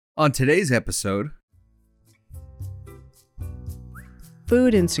On today's episode,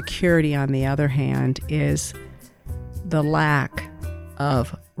 food insecurity, on the other hand, is the lack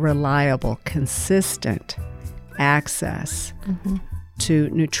of reliable, consistent access to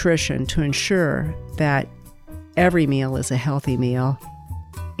nutrition to ensure that every meal is a healthy meal.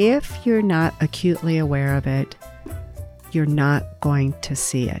 If you're not acutely aware of it, you're not going to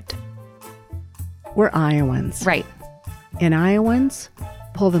see it. We're Iowans. Right. And Iowans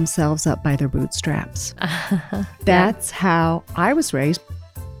pull themselves up by their bootstraps. That's how I was raised.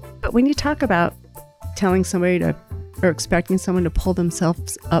 But when you talk about telling somebody to, or expecting someone to pull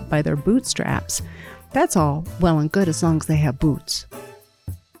themselves up by their bootstraps, that's all well and good as long as they have boots.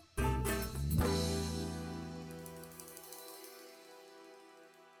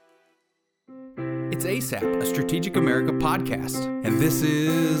 it's ASAP, a Strategic America podcast. And this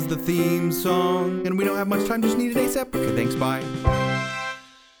is the theme song. And we don't have much time, just need it ASAP. Okay, thanks, bye.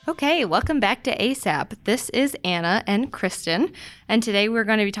 Okay, welcome back to ASAP. This is Anna and Kristen, and today we're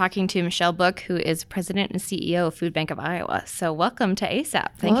going to be talking to Michelle Book, who is President and CEO of Food Bank of Iowa. So welcome to ASAP.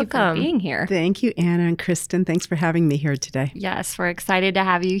 Thank you for being here. Thank you, Anna and Kristen. Thanks for having me here today. Yes, we're excited to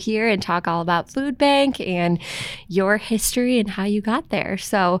have you here and talk all about Food Bank and your history and how you got there.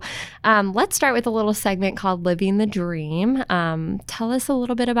 So let's start with a little segment called Living the Dream. Tell us a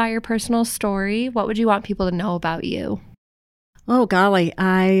little bit about your personal story. What would you want people to know about you? Oh, golly.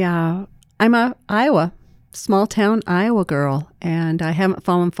 I'm a small town Iowa girl, and I haven't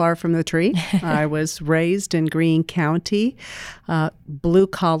fallen far from the tree. I was raised in Greene County,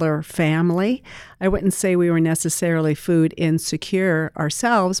 blue-collar family. I wouldn't say we were necessarily food insecure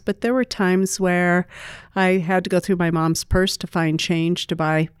ourselves, but there were times where I had to go through my mom's purse to find change to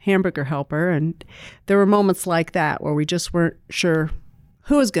buy hamburger helper, and there were moments like that where we just weren't sure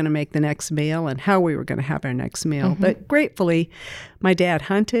who was going to make the next meal and how we were going to have our next meal. But gratefully, my dad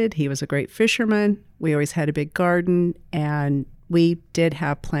hunted. He was a great fisherman. We always had a big garden, and we did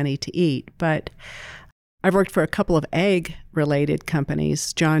have plenty to eat. But I've worked for a couple of egg-related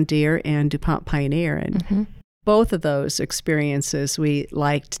companies, John Deere and DuPont Pioneer, and both of those experiences, we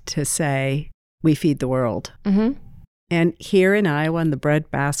liked to say, we feed the world. And here in Iowa, in the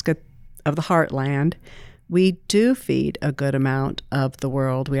breadbasket of the heartland, we do feed a good amount of the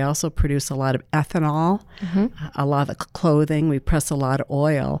world. We also produce a lot of ethanol, a lot of clothing. We press a lot of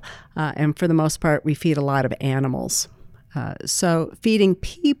oil. And for the most part, we feed a lot of animals. So feeding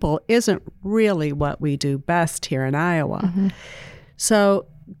people isn't really what we do best here in Iowa. So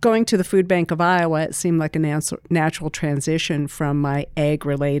going to the Food Bank of Iowa, it seemed like a natural transition from my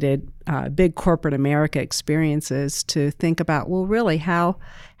egg-related big corporate America experiences to think about, well, really, how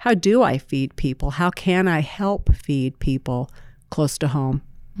do I feed people? How can I help feed people close to home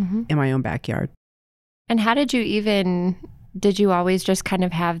in my own backyard? And how did you always just kind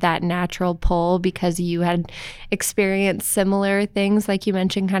of have that natural pull because you had experienced similar things, like you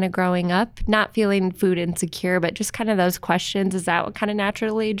mentioned, kind of growing up, not feeling food insecure, but just kind of those questions? Is that what kind of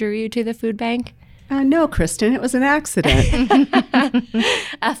naturally drew you to the food bank? No, Kristen, it was an accident.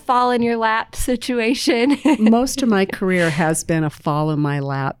 A fall in your lap situation. Most of my career has been a fall in my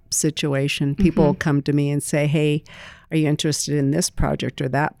lap situation. People will come to me and say, hey, are you interested in this project or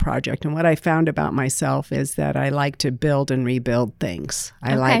that project? And what I found about myself is that I like to build and rebuild things.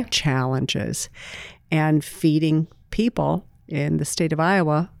 I like challenges. And feeding people in the state of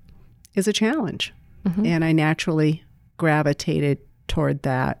Iowa is a challenge. And I naturally gravitated toward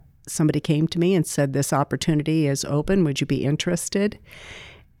that. Somebody came to me and said, this opportunity is open. Would you be interested?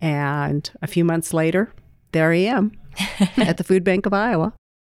 And a few months later, there I am at the Food Bank of Iowa.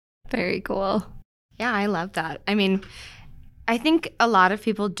 Very cool. Yeah, I love that. I mean, I think a lot of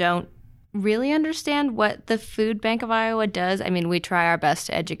people don't really understand what the Food Bank of Iowa does. I mean, we try our best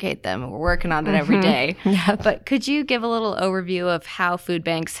to educate them. We're working on it every day. But could you give a little overview of how food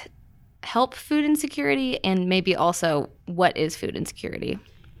banks help food insecurity, and maybe also what is food insecurity?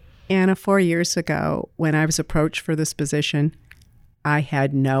 Anna, 4 years ago, when I was approached for this position, I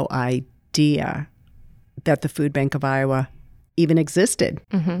had no idea that the Food Bank of Iowa even existed.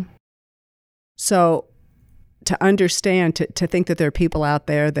 So to understand, to think that there are people out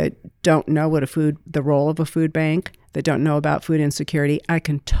there that don't know what the role of a food bank, that don't know about food insecurity, I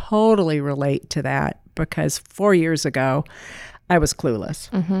can totally relate to that because 4 years ago, I was clueless.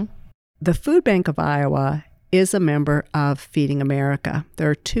 The Food Bank of Iowa is a member of Feeding America. There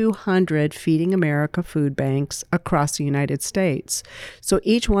are 200 Feeding America food banks across the United States. So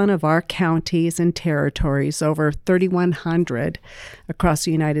each one of our counties and territories, over 3,100 across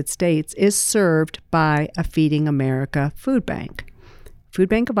the United States, is served by a Feeding America food bank. Food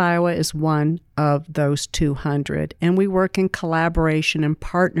Bank of Iowa is one of those 200, and we work in collaboration and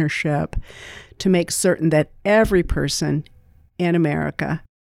partnership to make certain that every person in America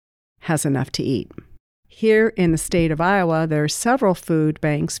has enough to eat. Here in the state of Iowa, there are several food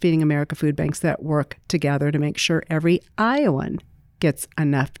banks, Feeding America food banks, that work together to make sure every Iowan gets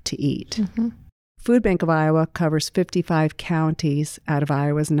enough to eat. Mm-hmm. Food Bank of Iowa covers 55 counties out of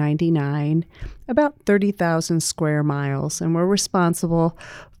Iowa's 99, about 30,000 square miles, and we're responsible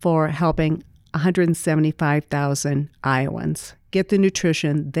for helping 175,000 Iowans get the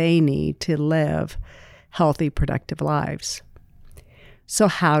nutrition they need to live healthy, productive lives. So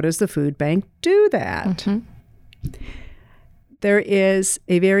how does the food bank do that? Mm-hmm. There is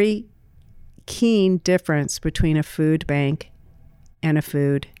a very keen difference between a food bank and a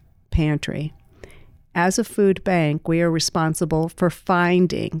food pantry. As a food bank, we are responsible for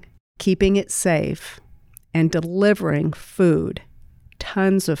finding, keeping it safe, and delivering food,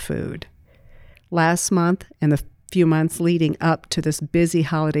 tons of food. Last month and the few months leading up to this busy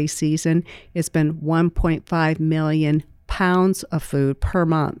holiday season, it's been 1.5 million pounds of food per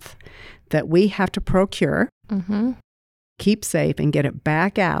month that we have to procure, Mm-hmm. keep safe, and get it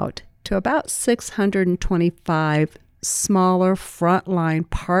back out to about 625 smaller frontline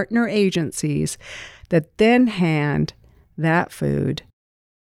partner agencies that then hand that food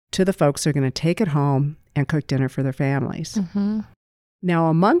to the folks who are going to take it home and cook dinner for their families. Mm-hmm. Now,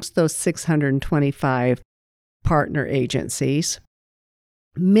 amongst those 625 partner agencies,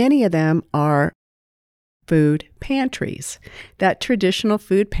 many of them are food pantries, that traditional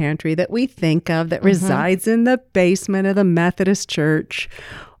food pantry that we think of that resides in the basement of the Methodist church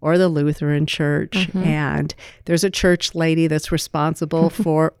or the Lutheran church. And there's a church lady that's responsible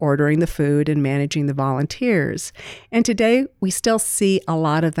for ordering the food and managing the volunteers. And today we still see a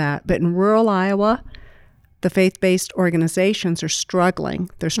lot of that. But in rural Iowa, the faith-based organizations are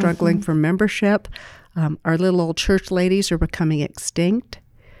struggling. They're struggling for membership. Our little old church ladies are becoming extinct.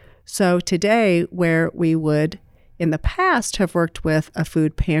 So today, where we would, in the past, have worked with a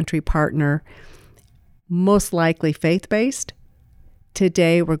food pantry partner, most likely faith-based,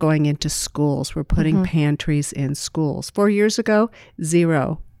 today we're going into schools. We're putting pantries in schools. 4 years ago,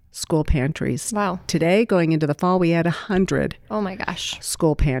 0 school pantries. Wow. Today, going into the fall, we had 100 Oh my gosh.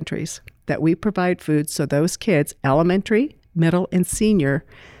 school pantries that we provide food so those kids, elementary, middle, and senior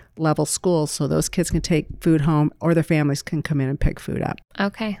level schools, so those kids can take food home or their families can come in and pick food up.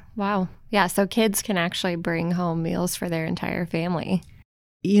 Okay. Wow. Yeah. So kids can actually bring home meals for their entire family.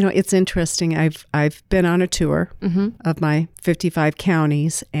 You know, it's interesting. I've been on a tour Mm-hmm. of my 55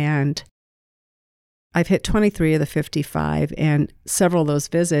 counties, and I've hit 23 of the 55, and several of those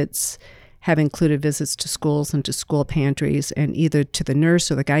visits have included visits to schools and to school pantries, and either to the nurse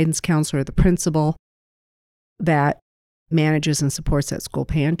or the guidance counselor or the principal that manages and supports that school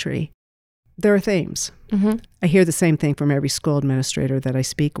pantry. There are themes. Mm-hmm. I hear the same thing from every school administrator that I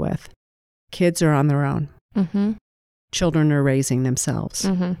speak with. Kids are on their own. Mm-hmm. Children are raising themselves.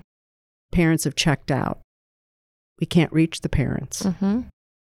 Mm-hmm. Parents have checked out. We can't reach the parents. Mm-hmm.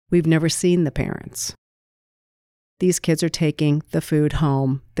 We've never seen the parents. These kids are taking the food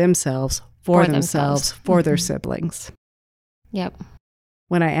home themselves, for themselves, for their siblings. Yep.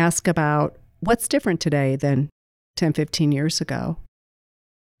 When I ask about what's different today than 10, 15 years ago,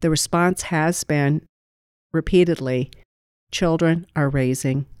 the response has been repeatedly, children are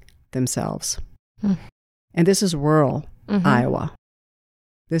raising themselves. Mm. And this is rural Iowa.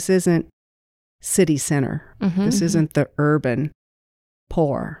 This isn't city center. Mm-hmm. This isn't the urban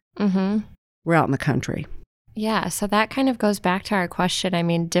poor. Mm-hmm. We're out in the country. Yeah, so that kind of goes back to our question. I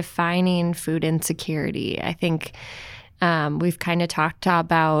mean, defining food insecurity. I think we've kind of talked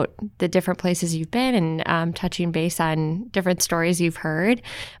about the different places you've been and touching base on different stories you've heard.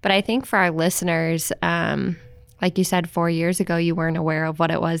 But I think for our listeners, like you said, 4 years ago, you weren't aware of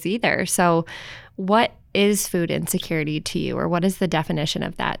what it was either. So what is food insecurity to you, or what is the definition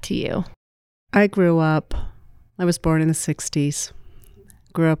of that to you? I was born in the 60s,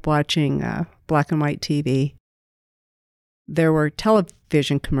 grew up watching black and white TV. There were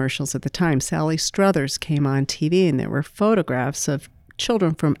television commercials at the time. Sally Struthers came on TV, and there were photographs of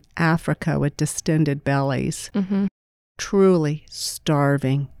children from Africa with distended bellies, truly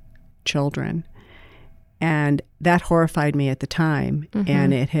starving children. And that horrified me at the time,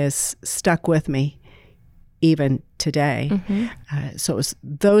 and it has stuck with me even today. So it was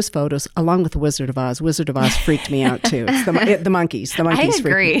those photos, along with the Wizard of Oz. Wizard of Oz freaked me out too. It's the monkeys. The monkeys. I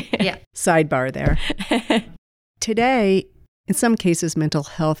agree. Yeah. Sidebar there. Today, in some cases, mental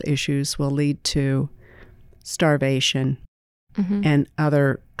health issues will lead to starvation and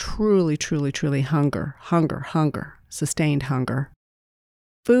other truly, truly, truly hunger, sustained hunger.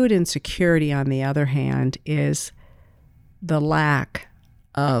 Food insecurity, on the other hand, is the lack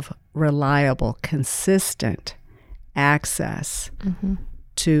of reliable, consistent access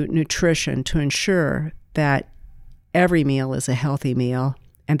to nutrition to ensure that every meal is a healthy meal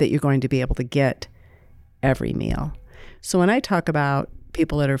and that you're going to be able to get every meal. So when I talk about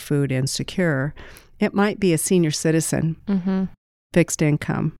people that are food insecure, it might be a senior citizen, fixed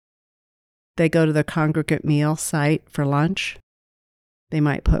income. They go to the congregate meal site for lunch. They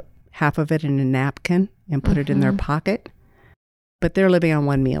might put half of it in a napkin and put it in their pocket, but they're living on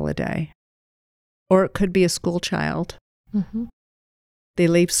one meal a day. Or it could be a school child. They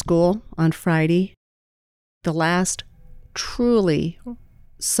leave school on Friday. The last truly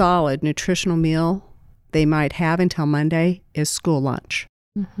solid nutritional meal they might have until Monday is school lunch.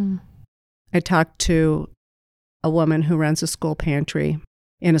 I talked to a woman who runs a school pantry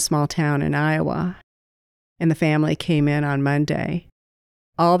in a small town in Iowa, and the family came in on Monday.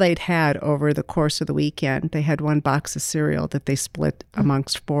 All they'd had over the course of the weekend, they had one box of cereal that they split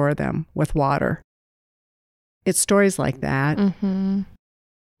amongst 4 of them with water. It's stories like that.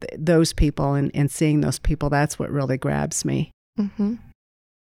 Those people and seeing those people, that's what really grabs me.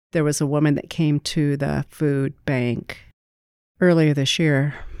 There was a woman that came to the food bank earlier this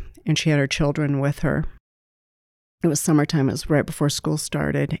year, and she had her children with her. It was summertime. It was right before school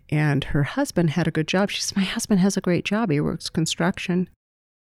started, and her husband had a good job. She said, my husband has a great job. He works construction.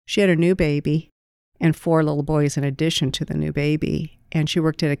 She had a new baby and 4 little boys in addition to the new baby, and she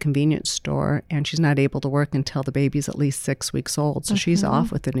worked at a convenience store, and she's not able to work until the baby's at least 6 weeks old, so she's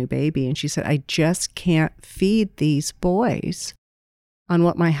off with the new baby. And she said, I just can't feed these boys on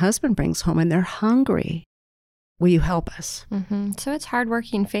what my husband brings home, and they're hungry. Will you help us? So it's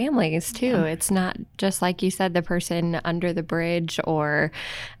hardworking families, too. Yeah. It's not just, like you said, the person under the bridge, or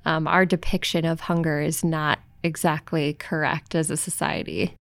our depiction of hunger is not exactly correct as a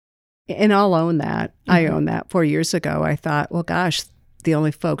society. And I'll own that. I own that. 4 years ago, I thought, well, gosh, the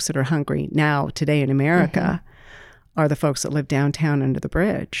only folks that are hungry now, today in America, are the folks that live downtown under the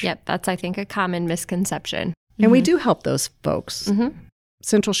bridge. Yep, that's, I think, a common misconception. And we do help those folks.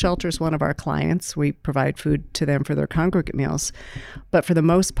 Central Shelter is one of our clients. We provide food to them for their congregate meals. But for the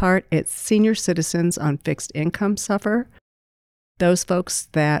most part, it's senior citizens on fixed income suffer. Those folks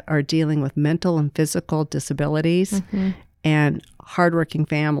that are dealing with mental and physical disabilities, and hardworking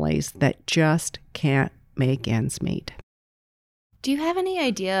families that just can't make ends meet. Do you have any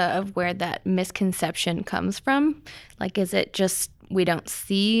idea of where that misconception comes from? Like, is it just we don't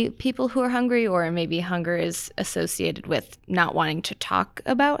see people who are hungry, or maybe hunger is associated with not wanting to talk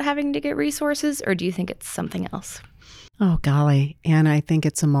about having to get resources, or do you think it's something else? Oh, golly. And I think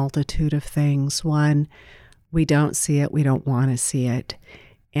it's a multitude of things. One, we don't see it. We don't want to see it.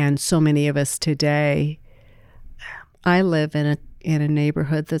 And so many of us today, I live in a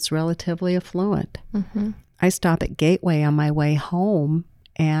neighborhood that's relatively affluent. I stop at Gateway on my way home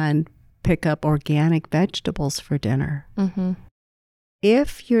and pick up organic vegetables for dinner.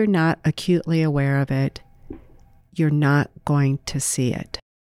 If you're not acutely aware of it, you're not going to see it.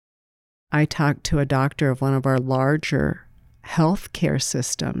 I talked to a doctor of one of our larger healthcare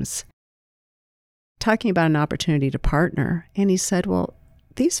systems talking about an opportunity to partner, and he said, well,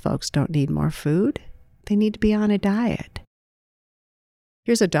 these folks don't need more food. They need to be on a diet.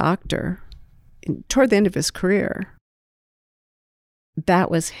 Here's a doctor, toward the end of his career,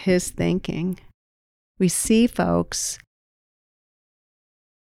 that was his thinking. We see folks,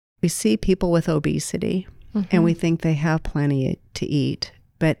 we see people with obesity, and we think they have plenty to eat.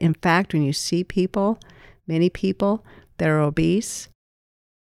 But in fact, when you see people, many people that are obese,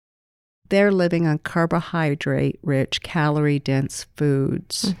 they're living on carbohydrate-rich, calorie-dense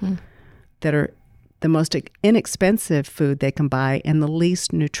foods that are the most inexpensive food they can buy and the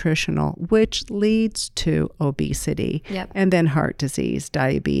least nutritional, which leads to obesity, and then heart disease,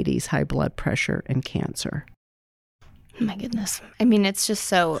 diabetes, high blood pressure, and cancer. My goodness. I mean, it's just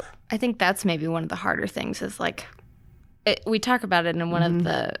so, I think that's maybe one of the harder things is like, we talk about it in one of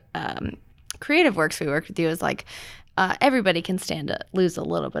the creative works we work with you is like, everybody can stand to lose a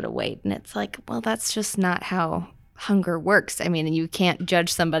little bit of weight. And it's like, well, that's just not how hunger works. I mean, you can't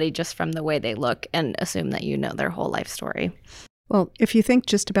judge somebody just from the way they look and assume that you know their whole life story. Well, if you think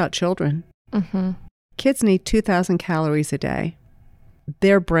just about children, kids need 2,000 calories a day.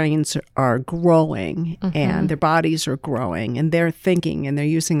 Their brains are growing and their bodies are growing and they're thinking and they're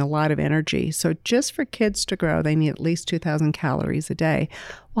using a lot of energy. So just for kids to grow, they need at least 2,000 calories a day.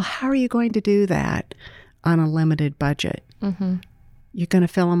 Well, how are you going to do that on a limited budget? You're going to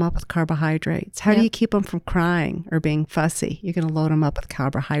fill them up with carbohydrates. How do you keep them from crying or being fussy? You're going to load them up with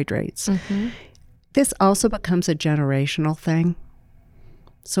carbohydrates. This also becomes a generational thing.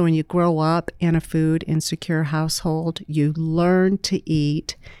 So when you grow up in a food insecure household, you learn to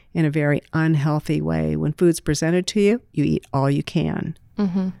eat in a very unhealthy way. When food's presented to you, you eat all you can.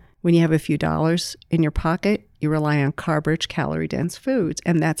 Mm-hmm. When you have a few dollars in your pocket, you rely on carb-rich, calorie-dense foods.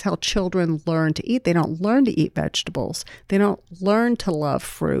 And that's how children learn to eat. They don't learn to eat vegetables. They don't learn to love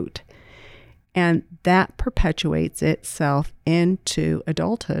fruit. And that perpetuates itself into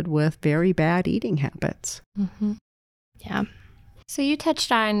adulthood with very bad eating habits. Mm-hmm. Yeah. So you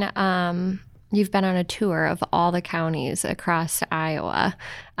touched on, you've been on a tour of all the counties across Iowa,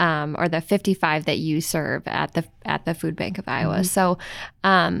 or the 55 that you serve at the Food Bank of Iowa. Mm-hmm. So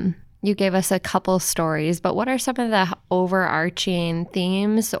you gave us a couple stories, but what are some of the overarching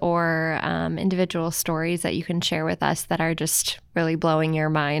themes or individual stories that you can share with us that are just really blowing your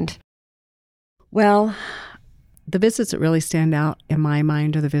mind? Well, the visits that really stand out in my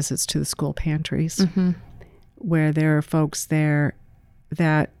mind are the visits to the school pantries, Mm-hmm. where there are folks there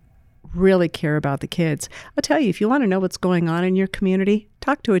that really care about the kids. I'll tell you, if you want to know what's going on in your community,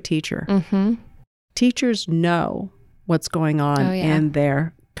 talk to a teacher. Mm-hmm. Teachers know what's going on in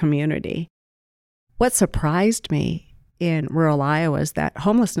their community. What surprised me in rural Iowa is that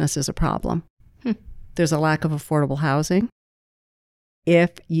homelessness is a problem. There's a lack of affordable housing.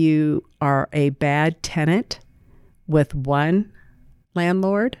 If you are a bad tenant with one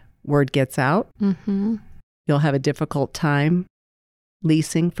landlord, word gets out. Mm-hmm. You'll have a difficult time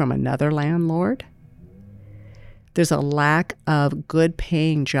leasing from another landlord. There's a lack of good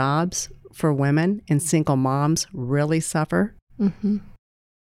paying jobs for women, and single moms really suffer. Mm-hmm.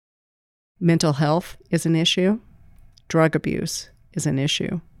 Mental health is an issue. Drug abuse is an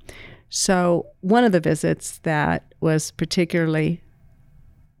issue. So one of the visits that was particularly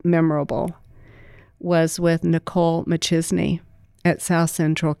memorable was with Nicole McChisney at South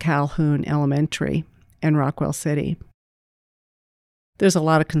Central Calhoun Elementary in Rockwell City. There's a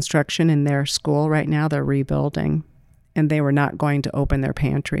lot of construction in their school right now. They're rebuilding, and they were not going to open their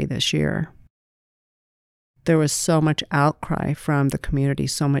pantry this year. There was so much outcry from the community,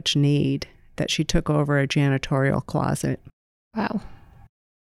 so much need, that she took over a janitorial closet. Wow.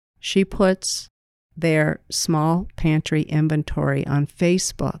 She puts their small pantry inventory on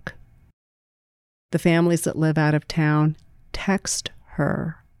Facebook. The families that live out of town text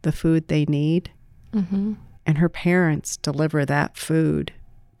her the food they need, Mm-hmm. and her parents deliver that food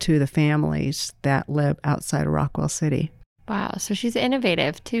to the families that live outside of Rockwell City. Wow. So she's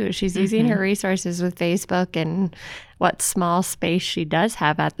innovative too. She's using her resources with Facebook and what small space she does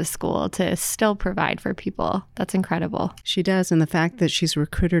have at the school to still provide for people. That's incredible. She does, and the fact that she's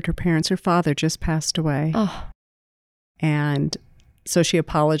recruited her parents. Her father just passed away. Oh. And so she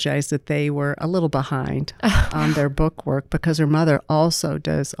apologized that they were a little behind on their book work, because her mother also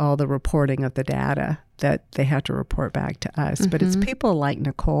does all the reporting of the data that they have to report back to us. But it's people like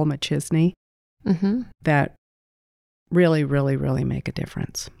Nicole McChisney that really, really, really make a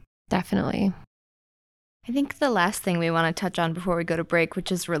difference. Definitely. I think the last thing we want to touch on before we go to break,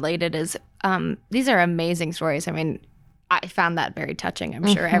 which is related, is these are amazing stories. I mean, I found that very touching. I'm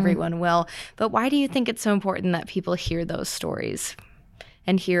sure everyone will. But why do you think it's so important that people hear those stories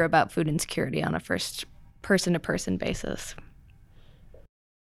and hear about food insecurity on a first person-to-person basis?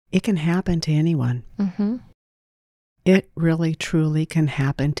 It can happen to anyone. Mm-hmm. It really, truly can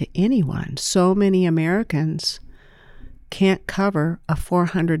happen to anyone. So many Americans can't cover a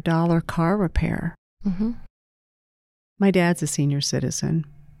 $400 car repair. Mm-hmm. My dad's a senior citizen.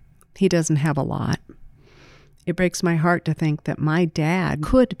 He doesn't have a lot. It breaks my heart to think that my dad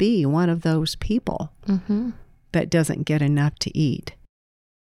could be one of those people that doesn't get enough to eat.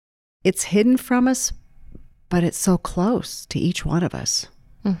 It's hidden from us, but it's so close to each one of us.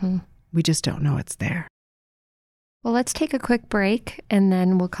 Mm-hmm. We just don't know it's there. Well, let's take a quick break, and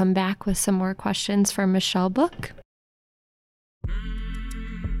then we'll come back with some more questions from Michelle Book.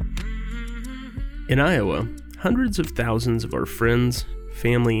 In Iowa, hundreds of thousands of our friends,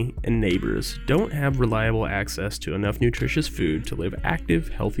 family, and neighbors don't have reliable access to enough nutritious food to live active,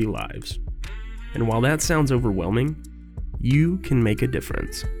 healthy lives. And while that sounds overwhelming, you can make a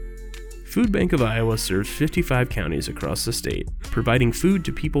difference. Food Bank of Iowa serves 55 counties across the state, providing food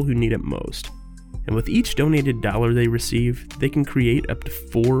to people who need it most. And with each donated dollar they receive, they can create up to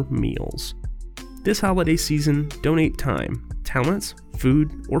 4 meals. This holiday season, donate time, talents,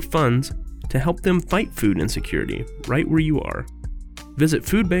 food, or funds to help them fight food insecurity right where you are. Visit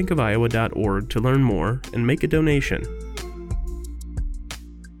foodbankofiowa.org to learn more and make a donation.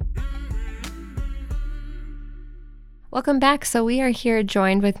 Welcome back. So we are here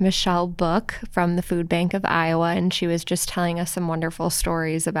joined with Michelle Book from the Food Bank of Iowa, and she was just telling us some wonderful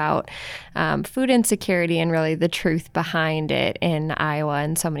stories about food insecurity and really the truth behind it in Iowa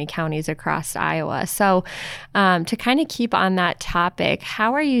and so many counties across Iowa. So to kind of keep on that topic,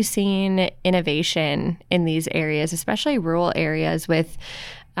 how are you seeing innovation in these areas, especially rural areas, with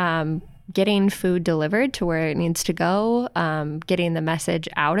getting food delivered to where it needs to go, getting the message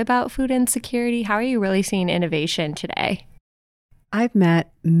out about food insecurity? How are you really seeing innovation today? I've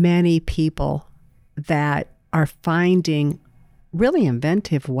met many people that are finding really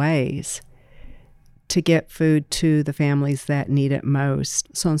inventive ways to get food to the families that need it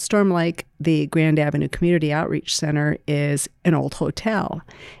most. So in Storm Lake, the Grand Avenue Community Outreach Center is an old hotel.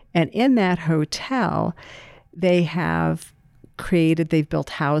 And in that hotel, they've built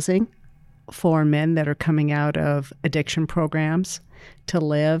housing for men that are coming out of addiction programs to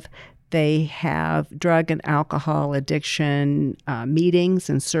live. They have drug and alcohol addiction meetings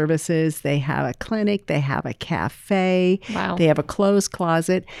and services. They have a clinic. They have a cafe. Wow. They have a clothes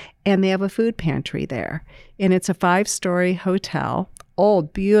closet, and they have a food pantry there. And it's a 5-story hotel,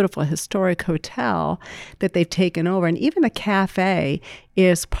 old, beautiful, historic hotel that they've taken over. And even the cafe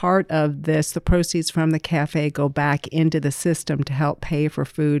is part of this. The proceeds from the cafe go back into the system to help pay for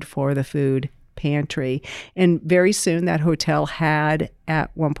food for the food pantry. And very soon that hotel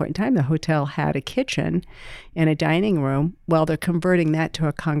at one point in time, the hotel had a kitchen and a dining room. Well, they're converting that to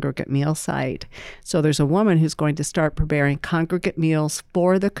a congregate meal site. So there's a woman who's going to start preparing congregate meals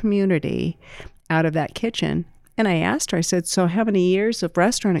for the community out of that kitchen. And I asked her, I said, so how many years of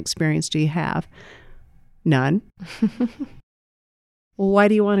restaurant experience do you have? None. Well, why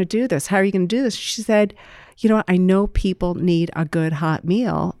do you want to do this? How are you going to do this? She said, I know people need a good hot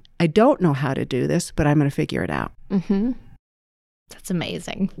meal. I don't know how to do this, but I'm going to figure it out. Mm-hmm. That's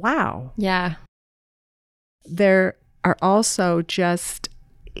amazing. Wow. Yeah. There are also just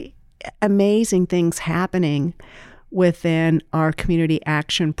amazing things happening within our community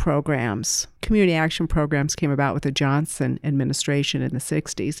action programs. Community action programs came about with the Johnson administration in the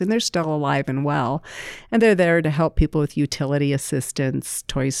 60s, and they're still alive and well. And they're there to help people with utility assistance,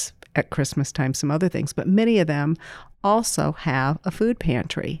 toys at Christmas time, some other things. But many of them also have a food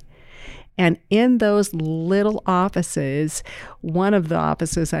pantry. And in those little offices, one of the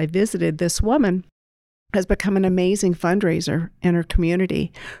offices I visited, this woman has become an amazing fundraiser in her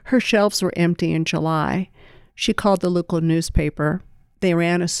community. Her shelves were empty in July. She called the local newspaper. They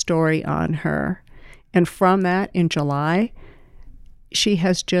ran a story on her. And from that, in July, she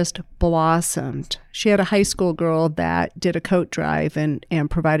has just blossomed. She had a high school girl that did a coat drive and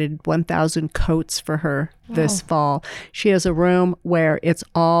provided 1,000 coats for her this fall. She has a room where it's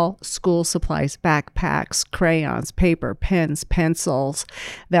all school supplies, backpacks, crayons, paper, pens, pencils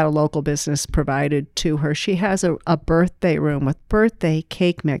that a local business provided to her. She has a birthday room with birthday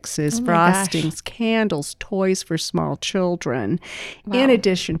cake mixes, frostings, candles, toys for small children. Wow. In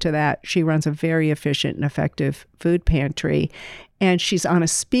addition to that, she runs a very efficient and effective food pantry. And she's on a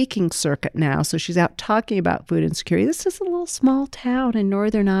speaking circuit now, so she's out talking about food insecurity. This is a little small town in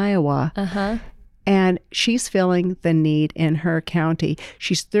northern Iowa. Uh-huh. And she's filling the need in her county.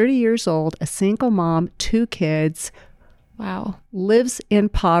 She's 30 years old, a single mom, 2 kids. Wow. Lives in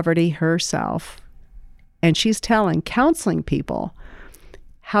poverty herself. And she's counseling people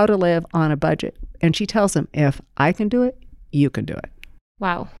how to live on a budget. And she tells them, if I can do it, you can do it.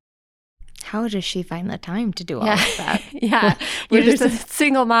 Wow. How does she find the time to do all of that? Yeah. You're just a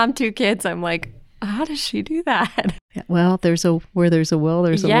single mom, 2 kids. I'm like, how does she do that? Well, where there's a will,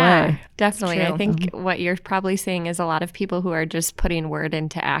 there's a way. Yeah, definitely. True. I think what you're probably seeing is a lot of people who are just putting word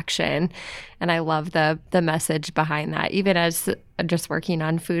into action. And I love the message behind that. Even as just working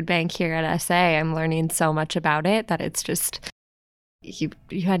on Food Bank here at SA, I'm learning so much about it that it's just, you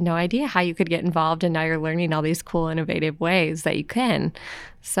had no idea how you could get involved, and now you're learning all these cool, innovative ways that you can.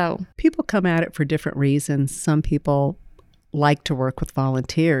 So people come at it for different reasons. Some people like to work with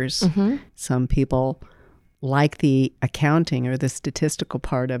volunteers. Mm-hmm. Some people like the accounting or the statistical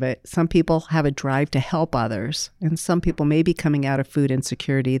part of it. Some people have a drive to help others, and some people may be coming out of food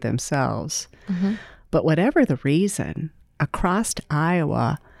insecurity themselves. Mm-hmm. But whatever the reason, across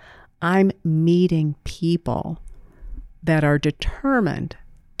Iowa, I'm meeting people that are determined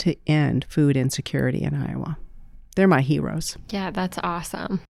to end food insecurity in Iowa. They're my heroes. yeah, that's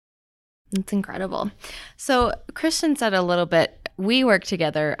awesome. It's incredible. So Kristen said a little bit, we work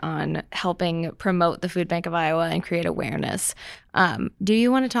together on helping promote the Food Bank of Iowa and create awareness. Do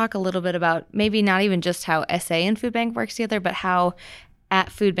you want to talk a little bit about maybe not even just how SA and Food Bank works together, but how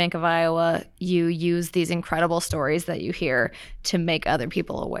at Food Bank of Iowa you use these incredible stories that you hear to make other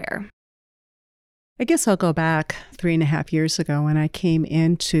people aware? I guess I'll go back 3.5 years ago when I came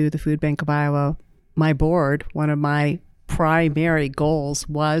into the Food Bank of Iowa. My board, one of my primary goals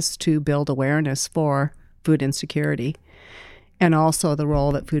was to build awareness for food insecurity and also the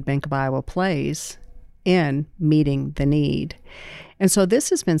role that Food Bank of Iowa plays in meeting the need. And so this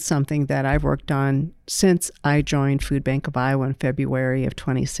has been something that I've worked on since I joined Food Bank of Iowa in February of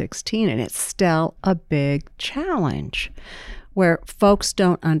 2016, and it's still a big challenge where folks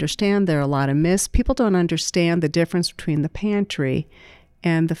don't understand. There are a lot of myths. People don't understand the difference between the pantry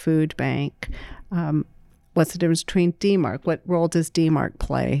and the food bank. What's the difference between DMARC? What role does DMARC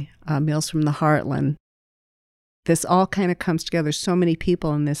play? Meals from the Heartland. This all kind of comes together. So many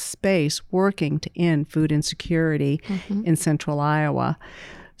people in this space working to end food insecurity in central Iowa.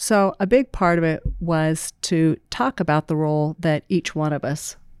 So a big part of it was to talk about the role that each one of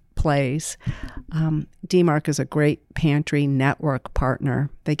us plays. DMARC is a great pantry network partner.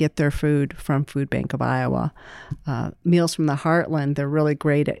 They get their food from Food Bank of Iowa. Meals from the Heartland, they're really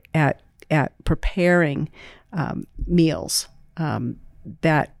great at preparing meals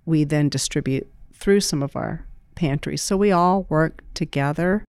that we then distribute through some of our pantries. So we all work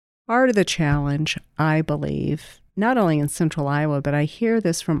together. Part of the challenge, I believe, not only in central Iowa, but I hear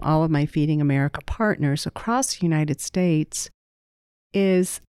this from all of my Feeding America partners across the United States,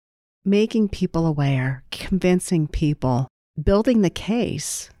 is making people aware, convincing people, building the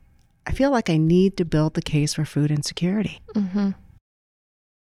case. I feel like I need to build the case for food insecurity.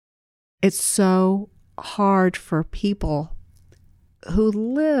 It's so hard for people who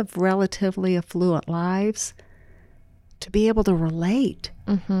live relatively affluent lives to be able to relate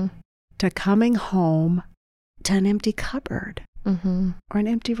to coming home to an empty cupboard or an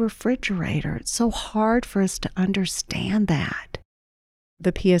empty refrigerator. It's so hard for us to understand that.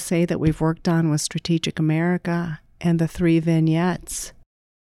 The PSA that we've worked on with Strategic America and the 3 vignettes,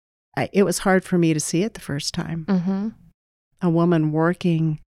 it was hard for me to see it the first time. A woman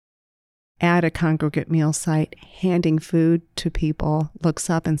working at a congregate meal site, handing food to people, looks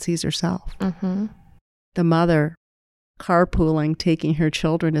up and sees herself. The mother carpooling, taking her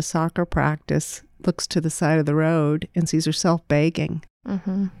children to soccer practice, looks to the side of the road and sees herself begging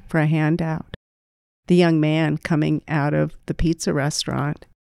for a handout. The young man coming out of the pizza restaurant,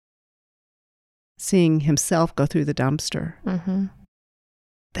 seeing himself go through the dumpster.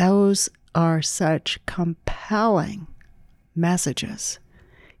 Those are such compelling messages.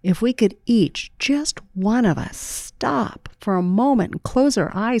 If we could each, just one of us, stop for a moment and close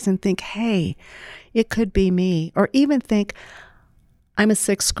our eyes and think, hey, it could be me. Or even think, I'm a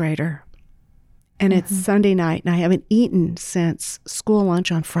 6th grader and it's Sunday night and I haven't eaten since school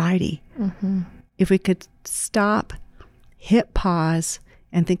lunch on Friday. If we could stop, hit pause,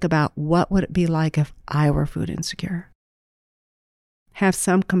 and think about what would it be like if I were food insecure. Have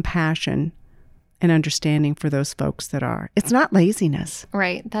some compassion and understanding for those folks that are. It's not laziness.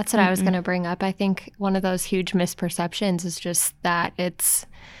 Right. That's what I was going to bring up. I think one of those huge misperceptions is just that it's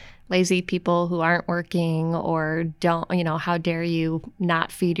lazy people who aren't working or don't, how dare you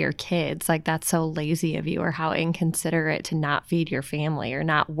not feed your kids? Like, that's so lazy of you, or how inconsiderate to not feed your family or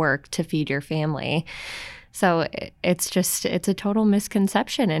not work to feed your family. So it's a total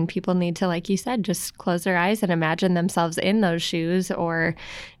misconception, and people need to, like you said, just close their eyes and imagine themselves in those shoes, or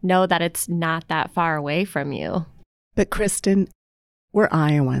know that it's not that far away from you. But Kristen, we're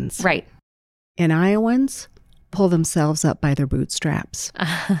Iowans. Right. And Iowans pull themselves up by their bootstraps.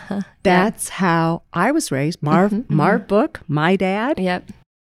 That's how I was raised. Marv Book, my dad. Yep.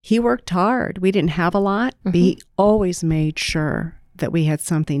 He worked hard. We didn't have a lot, but he always made sure that we had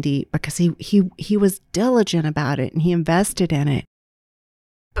something to eat because he was diligent about it and he invested in it.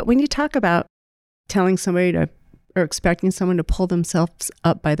 But when you talk about telling somebody to, or expecting someone to pull themselves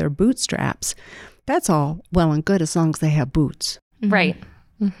up by their bootstraps, that's all well and good as long as they have boots. Right.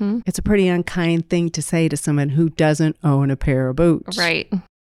 It's a pretty unkind thing to say to someone who doesn't own a pair of boots. Right.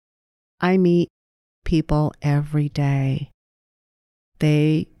 I meet people every day.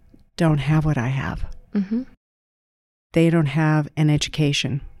 They don't have what I have. They don't have an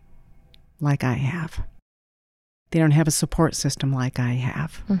education like I have. They don't have a support system like I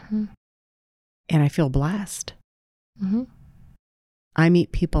have. And I feel blessed. I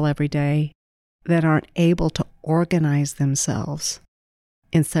meet people every day that aren't able to organize themselves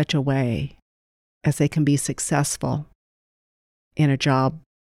in such a way as they can be successful in a job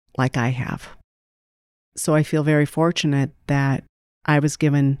like I have. So I feel very fortunate that I was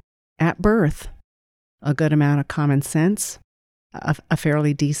given at birth a good amount of common sense, a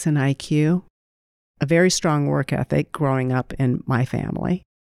fairly decent IQ, a very strong work ethic growing up in my family,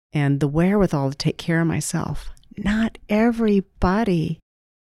 and the wherewithal to take care of myself. Not everybody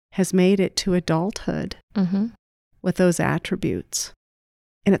has made it to adulthood Mm-hmm. with those attributes.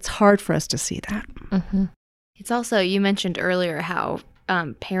 And it's hard for us to see that. Mm-hmm. It's also, you mentioned earlier how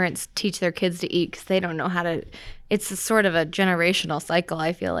parents teach their kids to eat because they don't know how to. It's a sort of a generational cycle,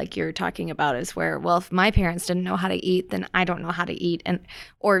 I feel like you're talking about, is where, well, if my parents didn't know how to eat, then I don't know how to eat.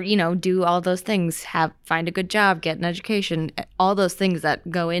 Or, do all those things, find a good job, get an education, all those things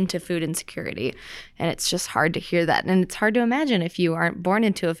that go into food insecurity. And it's just hard to hear that. And it's hard to imagine if you aren't born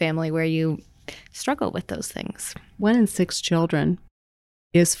into a family where you struggle with those things. 1 in 6 children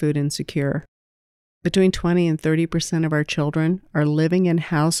is food insecure. Between 20 and 30% of our children are living in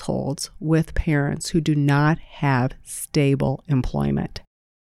households with parents who do not have stable employment.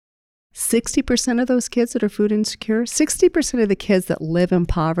 60% of those kids that are food insecure, 60% of the kids that live in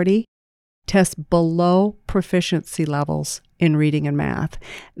poverty test below proficiency levels in reading and math.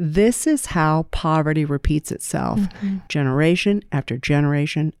 This is how poverty repeats itself, generation after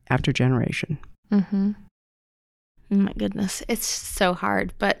generation after generation. Mm-hmm. Oh my goodness, it's so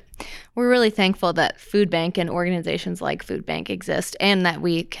hard. But we're really thankful that Food Bank and organizations like Food Bank exist and that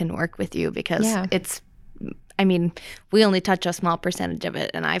we can work with you because we only touch a small percentage of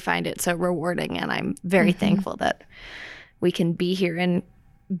it, and I find it so rewarding, and I'm very thankful that we can be here and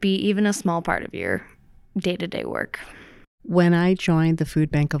be even a small part of your day-to-day work. When I joined the Food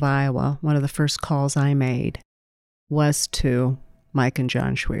Bank of Iowa, one of the first calls I made was to Mike and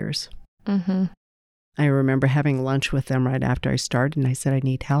John Schweers. Mm-hmm. I remember having lunch with them right after I started, and I said, I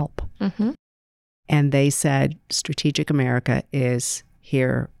need help. Mm-hmm. And they said, Strategic America is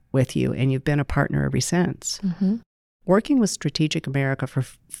here with you, and you've been a partner ever since. Mm-hmm. Working with Strategic America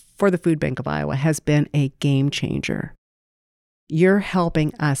for the Food Bank of Iowa has been a game changer. You're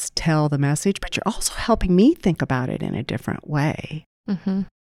helping us tell the message, but you're also helping me think about it in a different way. Mm-hmm.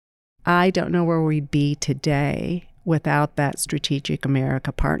 I don't know where we'd be today without that Strategic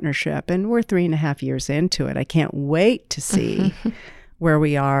America partnership. And we're 3.5 years into it. I can't wait to see where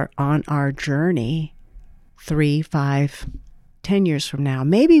we are on our journey 3, 5, 10 years from now.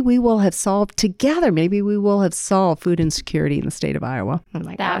 Maybe we will have solved together. Maybe we will have solved food insecurity in the state of Iowa. Oh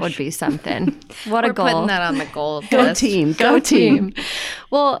my gosh. That would be something. What a goal. We're putting that on the goal Go list. team. Go team.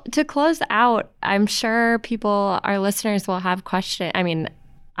 Well, to close out, I'm sure our listeners will have questions. I mean,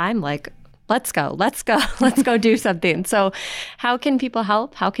 I'm like, let's go do something. So how can people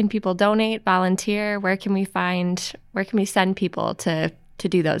help? How can people donate, volunteer? Where can we send people to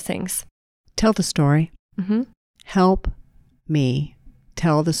do those things? Tell the story. Mm-hmm. Help me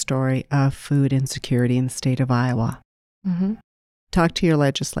tell the story of food insecurity in the state of Iowa. Mm-hmm. Talk to your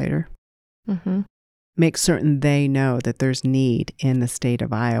legislator. Mm-hmm. Make certain they know that there's need in the state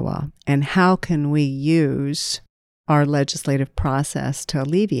of Iowa. And how can we use our legislative process to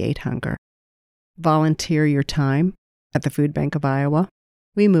alleviate hunger? Volunteer your time at the Food Bank of Iowa.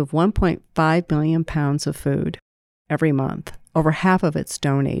 We move 1.5 million pounds of food every month. Over half of it's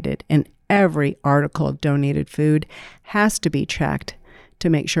donated, and every article of donated food has to be checked to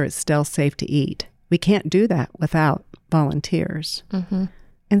make sure it's still safe to eat. We can't do that without volunteers. Mm-hmm.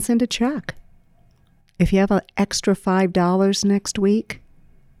 And send a check. If you have an extra $5 next week,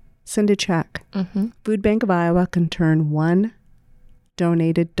 send a check. Mm-hmm. Food Bank of Iowa can turn one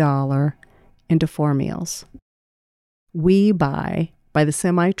donated dollar into 4 meals. We buy by the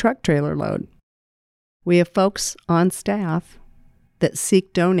semi-truck trailer load. We have folks on staff that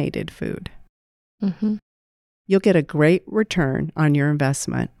seek donated food. Mm-hmm. You'll get a great return on your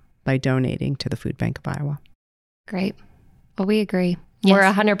investment by donating to the Food Bank of Iowa. Great. Well, we agree. Yes. We're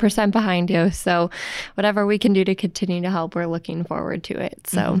 100% behind you. So whatever we can do to continue to help, we're looking forward to it.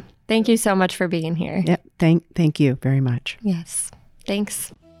 So Thank you so much for being here. Yep. Thank you very much. Yes.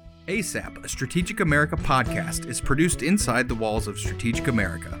 Thanks. ASAP, a Strategic America podcast, is produced inside the walls of Strategic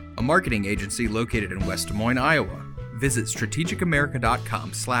America, a marketing agency located in West Des Moines, Iowa. Visit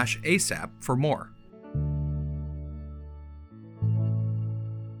strategicamerica.com/ASAP for more.